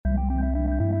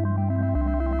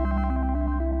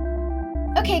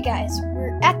Okay guys,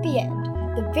 we're at the end,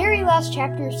 the very last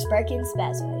chapter of Sparkie and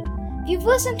Spazoid. If you've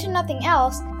listened to nothing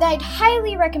else, then I'd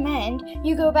highly recommend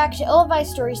you go back to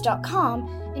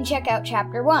illadvicestories.com and check out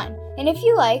chapter 1. And if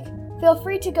you like, feel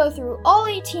free to go through all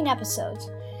 18 episodes.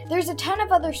 There's a ton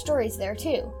of other stories there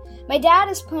too. My dad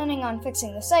is planning on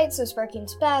fixing the site so Sparkie and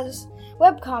Spaz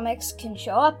webcomics can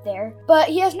show up there, but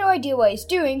he has no idea what he's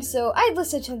doing, so I'd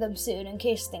listen to them soon in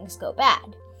case things go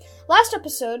bad. Last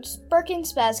episode, Sparkie and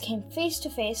Spaz came face to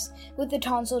face with the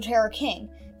Tonsil Terror King.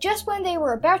 Just when they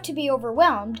were about to be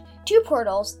overwhelmed, two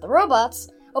portals, the robots,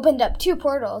 opened up two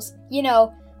portals,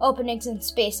 openings in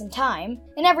space and time,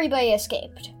 and everybody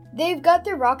escaped. They've got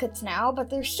their rockets now, but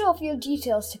there's still a few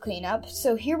details to clean up,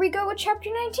 so here we go with Chapter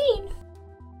 19.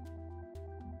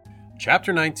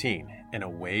 Chapter 19, and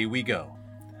away we go.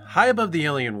 High above the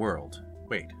alien world.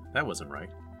 Wait, that wasn't right.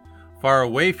 Far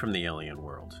away from the alien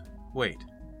world. Wait.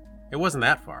 It wasn't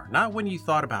that far, not when you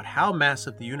thought about how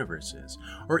massive the universe is,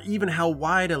 or even how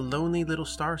wide a lonely little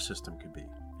star system could be.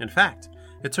 In fact,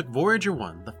 it took Voyager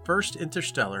 1, the first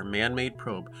interstellar man-made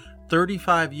probe,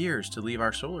 35 years to leave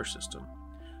our solar system.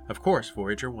 Of course,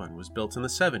 Voyager 1 was built in the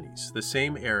 70s, the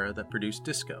same era that produced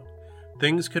Disco.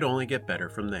 Things could only get better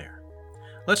from there.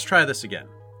 Let's try this again.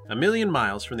 1 million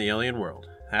miles from the alien world.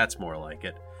 That's more like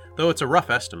it, though it's a rough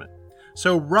estimate.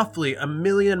 So roughly 1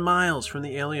 million miles from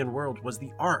the alien world was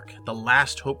the Ark, the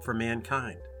last hope for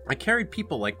mankind. I carried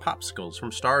people like popsicles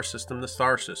from star system to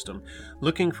star system,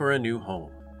 looking for a new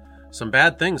home. Some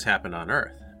bad things happened on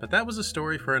Earth, but that was a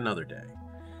story for another day.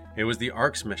 It was the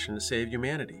Ark's mission to save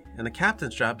humanity, and the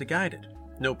captain's job to guide it.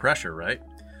 No pressure, right?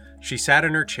 She sat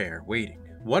in her chair, waiting.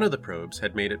 One of the probes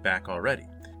had made it back already.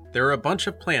 There were a bunch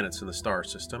of planets in the star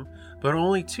system, but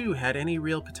only 2 had any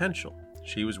real potential.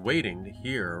 She was waiting to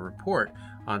hear a report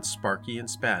on Sparkie and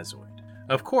Spazoid.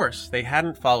 Of course, they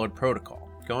hadn't followed protocol,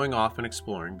 going off and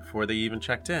exploring before they even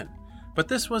checked in. But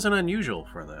this wasn't unusual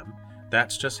for them.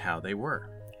 That's just how they were.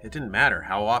 It didn't matter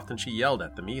how often she yelled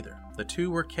at them either. The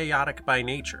 2 were chaotic by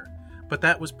nature, but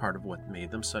that was part of what made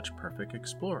them such perfect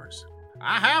explorers.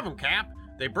 "I have them, Cap.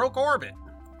 They broke orbit,"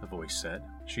 a voice said.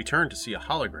 She turned to see a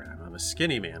hologram of a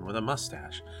skinny man with a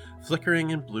mustache,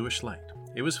 flickering in bluish light.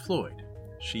 It was Floyd.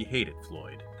 She hated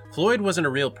Floyd. Floyd wasn't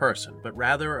a real person, but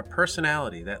rather a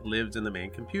personality that lived in the main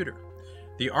computer.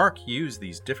 The Ark used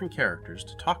these different characters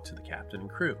to talk to the captain and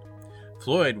crew.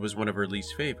 Floyd was one of her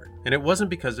least favorite, and it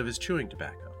wasn't because of his chewing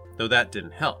tobacco, though that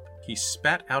didn't help. He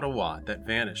spat out a wad that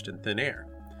vanished in thin air.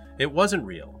 It wasn't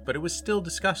real, but it was still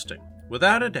disgusting.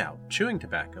 Without a doubt, chewing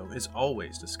tobacco is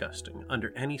always disgusting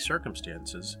under any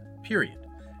circumstances, period.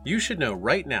 You should know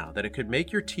right now that it could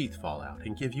make your teeth fall out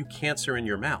and give you cancer in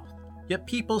your mouth. Yet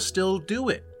people still do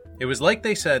it. It was like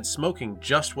they said smoking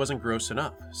just wasn't gross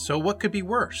enough, so what could be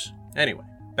worse? Anyway,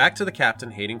 back to the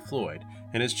captain hating Floyd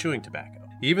and his chewing tobacco.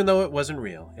 Even though it wasn't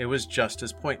real, it was just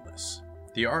as pointless.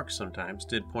 The Ark sometimes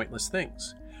did pointless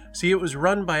things. See, it was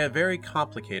run by a very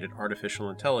complicated artificial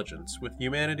intelligence with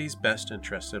humanity's best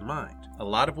interests in mind. A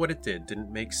lot of what it did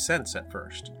didn't make sense at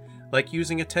first, like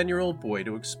using a 10-year-old boy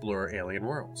to explore alien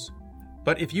worlds.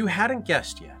 But if you hadn't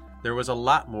guessed yet, there was a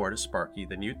lot more to Sparkie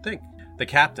than you'd think. The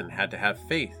captain had to have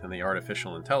faith in the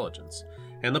artificial intelligence,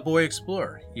 and the boy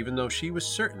explorer, even though she was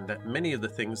certain that many of the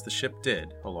things the ship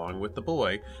did, along with the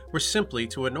boy, were simply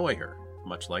to annoy her,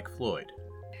 much like Floyd.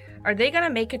 "Are they going to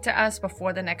make it to us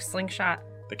before the next slingshot?"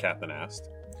 the captain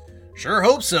asked. "Sure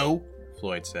hope so,"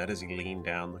 Floyd said as he leaned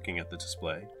down looking at the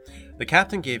display. The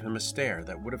captain gave him a stare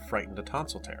that would have frightened a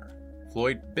tonsil terror.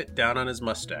 Floyd bit down on his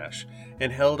mustache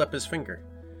and held up his finger.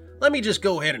 "Let me just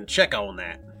go ahead and check on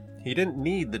that." He didn't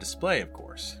need the display, of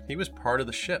course. He was part of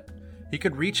the ship. He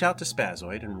could reach out to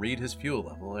Spazoid and read his fuel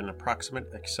level and approximate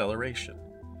acceleration.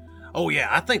 "Oh yeah,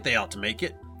 I think they ought to make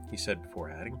it," he said before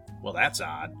adding, "Well, that's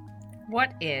odd."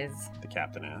 "What is?" the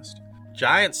captain asked.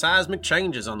 "Giant seismic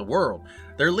changes on the world.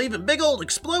 They're leaving big old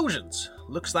explosions.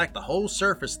 Looks like the whole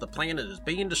surface of the planet is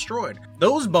being destroyed.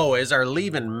 Those boys are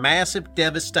leaving massive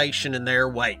devastation in their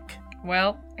wake."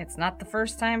 "Well, it's not the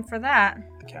first time for that,"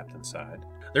 the captain sighed.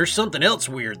 "There's something else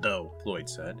weird, though," Floyd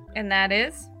said. "And that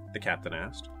is?" the captain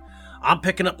asked. "I'm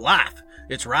picking up life.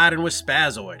 It's riding with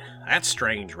Spazoid. That's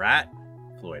strange, right?"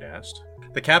 Floyd asked.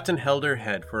 The captain held her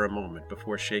head for a moment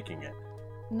before shaking it.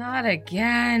 "Not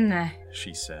again,"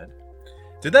 she said.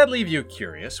 "Did that leave you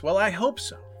curious? Well, I hope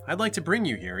so. I'd like to bring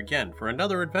you here again for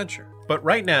another adventure. But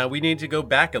right now, we need to go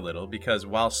back a little because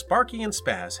while Sparkie and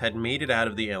Spaz had made it out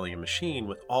of the alien machine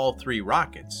with all 3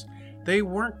 rockets, they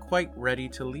weren't quite ready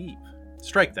to leave.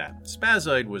 Strike that.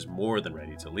 Spazoid was more than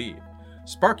ready to leave.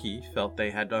 Sparkie felt they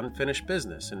had unfinished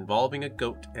business involving a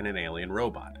goat and an alien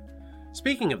robot.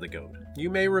 Speaking of the goat, you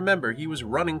may remember he was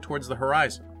running towards the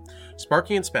horizon.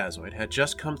 Sparkie and Spazoid had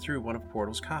just come through one of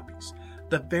Portal's copies,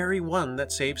 the very one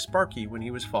that saved Sparkie when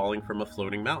he was falling from a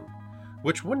floating mountain,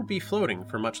 which wouldn't be floating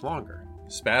for much longer.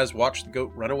 Spaz watched the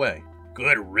goat run away.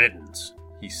 "Good riddance,"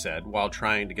 he said while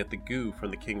trying to get the goo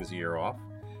from the king's ear off.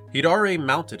 He'd already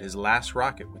mounted his last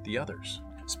rocket with the others.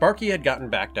 Sparkie had gotten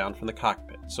back down from the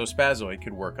cockpit, so Spazoid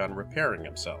could work on repairing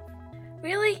himself.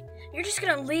 Really? You're just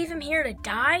gonna leave him here to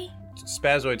die?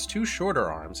 Spazoid's two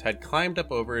shorter arms had climbed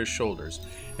up over his shoulders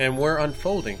and were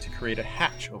unfolding to create a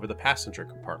hatch over the passenger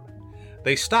compartment.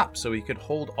 They stopped so he could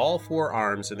hold all four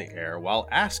arms in the air while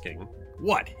asking,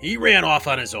 "What? He ran off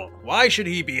on his own. Why should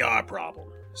he be our problem?"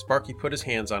 Sparkie put his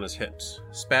hands on his hips.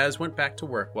 Spaz went back to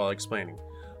work while explaining,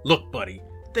 "Look, buddy,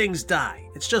 things die.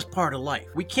 It's just part of life.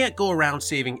 We can't go around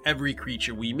saving every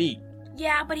creature we meet."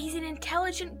 Yeah, but he's an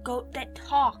intelligent goat that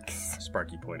talks,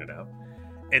 Sparkie pointed out.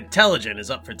 "Intelligent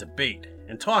is up for debate,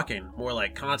 and talking more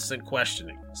like constant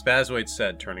questioning," Spazoid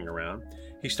said, turning around.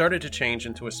 He started to change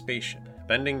into a spaceship,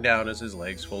 bending down as his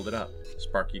legs folded up.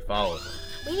 Sparkie followed him.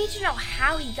 We need to know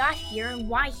how he got here and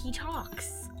why he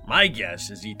talks. "My guess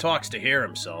is he talks to hear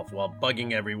himself while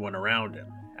bugging everyone around him.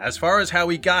 As far as how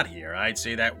he got here, I'd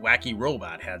say that wacky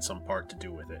robot had some part to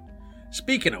do with it.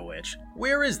 Speaking of which,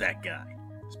 where is that guy?"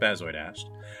 Spazoid asked.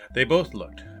 They both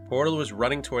looked. Portal was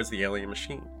running towards the alien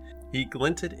machine. He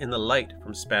glinted in the light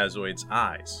from Spazoid's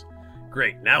eyes.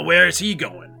 "Great, now where is he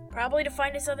going?" Probably to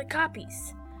find his other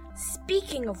copies.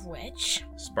 Speaking of which...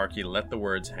 Sparkie let the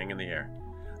words hang in the air.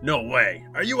 "No way!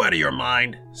 Are you out of your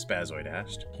mind?" Spazoid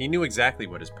asked. He knew exactly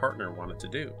what his partner wanted to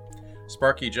do.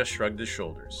 Sparkie just shrugged his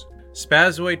shoulders.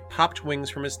 Spazoid popped wings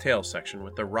from his tail section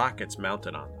with the rockets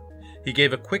mounted on them. He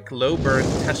gave a quick low-burn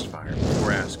test fire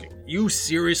before asking, "You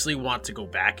seriously want to go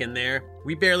back in there?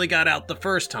 We barely got out the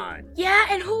first time." Yeah,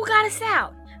 and who got us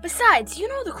out? Besides, you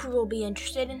know the crew will be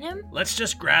interested in him. "Let's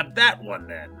just grab that one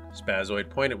then." Spazoid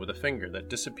pointed with a finger that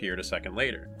disappeared a second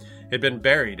later. It had been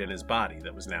buried in his body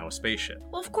that was now a spaceship.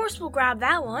 Well, of course we'll grab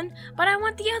that one, but I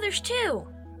want the others too.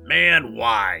 "Man,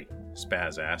 why?"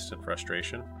 Spaz asked in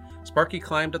frustration. Sparkie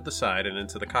climbed up the side and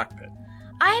into the cockpit.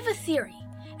 I have a theory.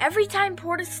 Every time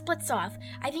Porter splits off,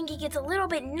 I think he gets a little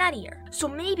bit nuttier. So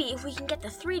maybe if we can get the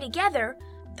three together,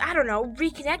 I don't know,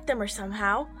 reconnect them or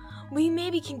somehow, we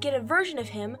maybe can get a version of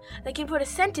him that can put a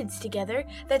sentence together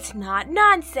that's not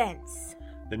nonsense.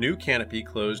 The new canopy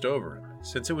closed over him.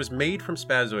 Since it was made from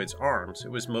Spazoid's arms,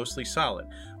 it was mostly solid,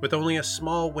 with only a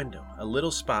small window, a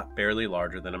little spot barely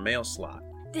larger than a mail slot.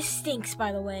 This stinks,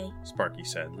 by the way, Sparkie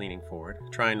said, leaning forward,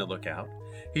 trying to look out.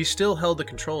 He still held the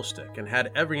control stick and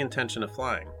had every intention of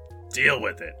flying. "Deal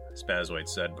with it," Spazoid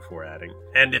said before adding.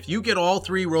 "And if you get all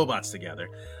three robots together,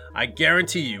 I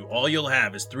guarantee you all you'll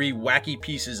have is three wacky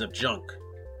pieces of junk."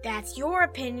 That's your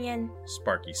opinion,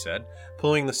 Sparkie said,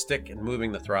 pulling the stick and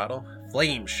moving the throttle.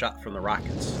 Flames shot from the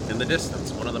rockets. In the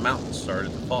distance, one of the mountains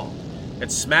started to fall.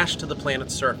 It smashed to the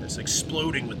planet's surface,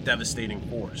 exploding with devastating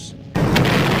force.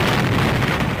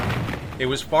 It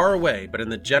was far away, but in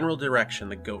the general direction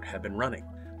the goat had been running.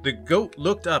 The goat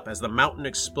looked up as the mountain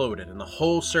exploded and the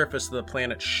whole surface of the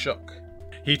planet shook.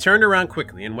 He turned around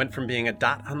quickly and went from being a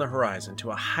dot on the horizon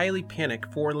to a highly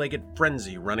panicked four-legged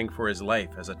frenzy running for his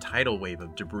life as a tidal wave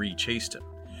of debris chased him.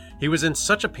 He was in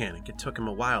such a panic it took him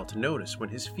a while to notice when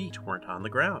his feet weren't on the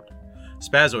ground.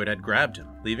 Spazoid had grabbed him,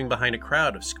 leaving behind a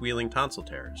crowd of squealing tonsil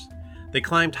terrors. They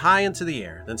climbed high into the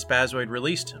air, then Spazoid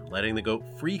released him, letting the goat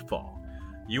free fall.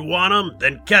 "You want him?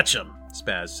 Then catch him,"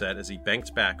 Spaz said as he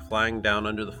banked back, flying down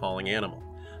under the falling animal.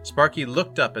 Sparkie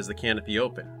looked up as the canopy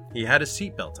opened. He had his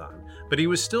seatbelt on, but he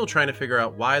was still trying to figure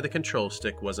out why the control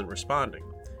stick wasn't responding.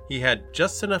 He had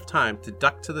just enough time to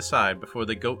duck to the side before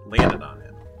the goat landed on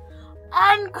him.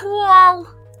 Uncool!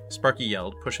 Sparkie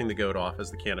yelled, pushing the goat off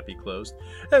as the canopy closed.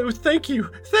 "Oh, thank you,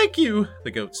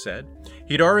 the goat said.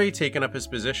 He'd already taken up his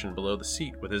position below the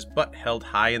seat with his butt held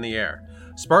high in the air.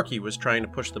 Sparkie was trying to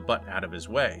push the butt out of his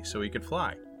way so he could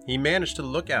fly. He managed to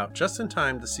look out just in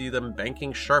time to see them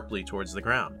banking sharply towards the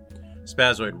ground.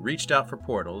 Spazoid reached out for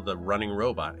Portal, the running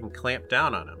robot, and clamped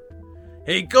down on him.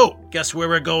 "Hey, goat, guess where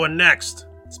we're going next?"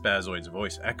 Spazoid's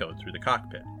voice echoed through the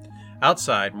cockpit.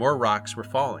 Outside, more rocks were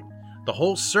falling. The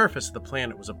whole surface of the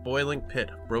planet was a boiling pit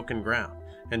of broken ground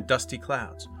and dusty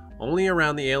clouds. Only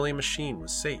around the alien machine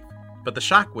was safe, but the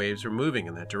shock waves were moving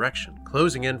in that direction,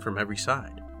 closing in from every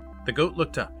side. The goat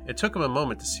looked up. It took him a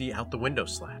moment to see out the window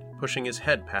slat, pushing his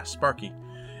head past Sparkie.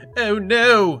 "Oh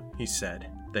no," he said.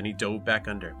 Then he dove back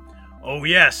under. "Oh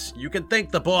yes, you can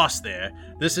thank the boss there.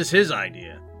 This is his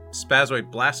idea." Spazoid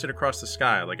blasted across the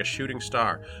sky like a shooting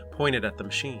star, pointed at the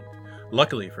machine.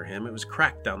 Luckily for him, it was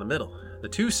cracked down the middle. The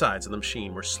two sides of the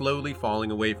machine were slowly falling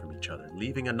away from each other,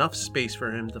 leaving enough space for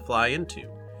him to fly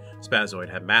into. Spazoid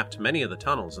had mapped many of the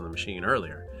tunnels in the machine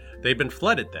earlier. They'd been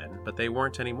flooded then, but they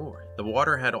weren't anymore. The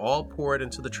water had all poured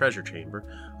into the treasure chamber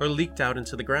or leaked out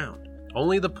into the ground.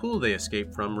 Only the pool they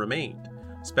escaped from remained.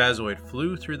 Spazoid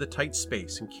flew through the tight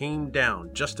space and came down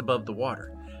just above the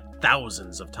water.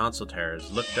 Thousands of tonsil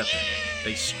terrors looked up at him.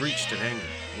 They screeched in anger.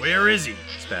 "Where is he?"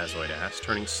 Spazoid asked,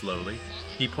 turning slowly.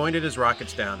 He pointed his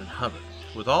rockets down and hovered.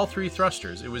 With all 3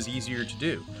 thrusters, it was easier to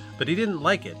do, but he didn't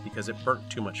like it because it burnt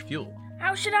too much fuel.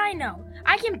 How should I know?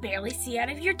 I can barely see out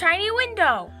of your tiny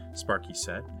window, Sparkie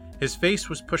said. His face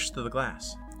was pushed to the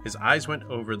glass. His eyes went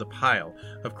over the pile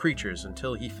of creatures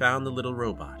until he found the little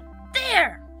robot.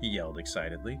 There! He yelled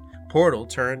excitedly. Portal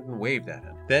turned and waved at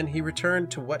him. Then he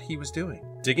returned to what he was doing,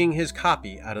 digging his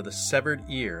copy out of the severed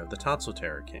ear of the Tonsil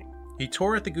Terror King. He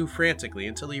tore at the goo frantically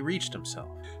until he reached himself.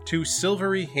 2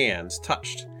 silvery hands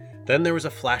touched. Then there was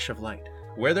a flash of light.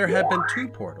 Where there had been 2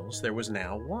 portals, there was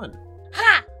now 1.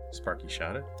 Ha! Sparkie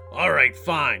shouted. "All right,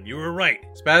 fine, you were right."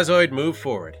 Spazoid moved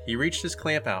forward. He reached his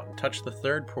clamp out and touched the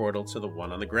 3rd portal to the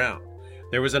one on the ground.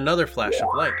 There was another flash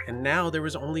of light, and now there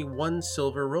was only 1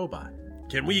 silver robot.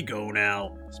 "Can we go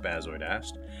now?" Spazoid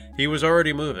asked. He was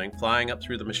already moving, flying up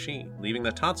through the machine, leaving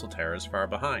the tonsil terrors far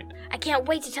behind. I can't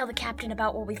wait to tell the captain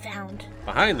about what we found.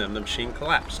 Behind them, the machine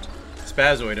collapsed.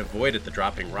 Spazoid avoided the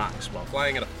dropping rocks while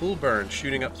flying at a full burn,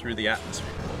 shooting up through the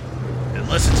atmosphere.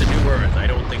 "Unless it's a new Earth, I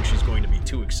don't think she's going to be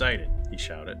too excited," he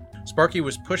shouted. Sparkie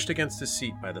was pushed against his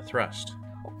seat by the thrust.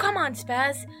 Oh, come on,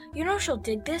 Spaz. You know she'll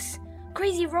dig this.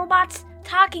 Crazy robots,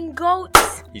 talking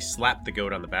goats. He slapped the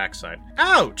goat on the backside.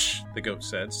 "Ouch!" the goat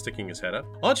said, sticking his head up.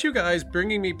 "Aren't you guys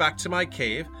bringing me back to my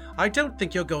cave? I don't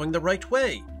think you're going the right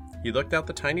way." He looked out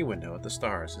the tiny window at the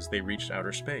stars as they reached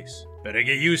outer space. "Better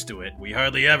get used to it. We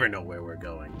hardly ever know where we're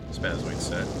going," Spazoid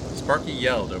said. Sparkie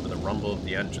yelled over the rumble of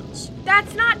the engines.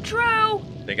 That's not true!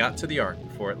 They got to the Ark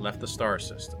before it left the star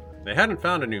system. They hadn't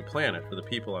found a new planet for the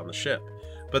people on the ship,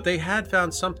 but they had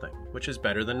found something, which is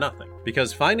better than nothing,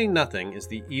 because finding nothing is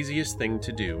the easiest thing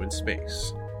to do in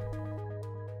space.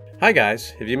 Hi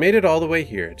guys, if you made it all the way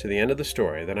here to the end of the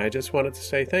story, then I just wanted to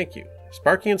say thank you.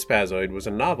 Sparkie and Spazoid was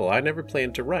a novel I never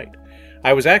planned to write.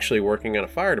 I was actually working on a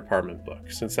fire department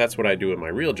book, since that's what I do in my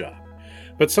real job.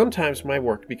 But sometimes my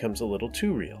work becomes a little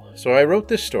too real, so I wrote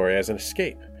this story as an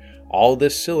escape. All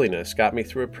this silliness got me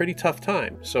through a pretty tough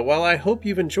time, so while I hope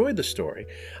you've enjoyed the story,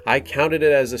 I counted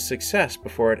it as a success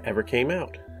before it ever came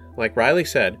out. Like Riley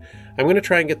said, I'm going to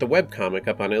try and get the webcomic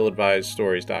up on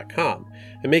illadvisedstories.com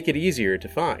and make it easier to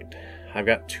find. I've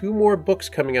got 2 more books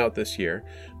coming out this year,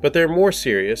 but they're more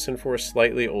serious and for a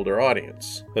slightly older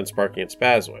audience than Sparkie and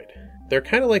Spazoid. They're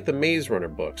kind of like the Maze Runner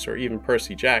books or even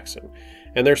Percy Jackson,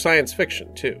 and they're science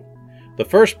fiction too. The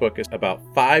first book is about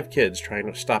 5 kids trying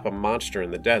to stop a monster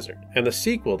in the desert, and the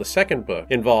sequel, the second book,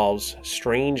 involves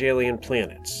strange alien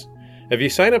planets. If you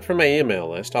sign up for my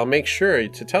email list, I'll make sure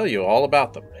to tell you all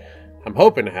about them. I'm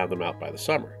hoping to have them out by the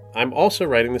summer. I'm also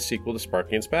writing the sequel to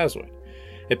Sparkie and Spazoid.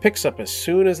 It picks up as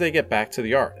soon as they get back to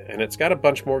the Ark, and it's got a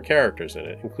bunch more characters in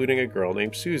it, including a girl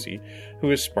named Susie, who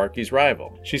is Sparkie's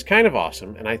rival. She's kind of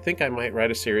awesome, and I think I might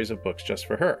write a series of books just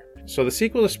for her. So the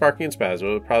sequel to Sparkie and Spazoid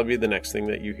will probably be the next thing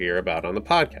that you hear about on the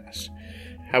podcast.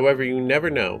 However, you never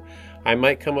know. I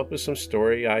might come up with some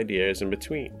story ideas in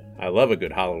between. I love a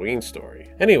good Halloween story.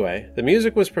 Anyway, the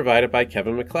music was provided by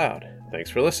Kevin MacLeod. Thanks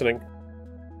for listening.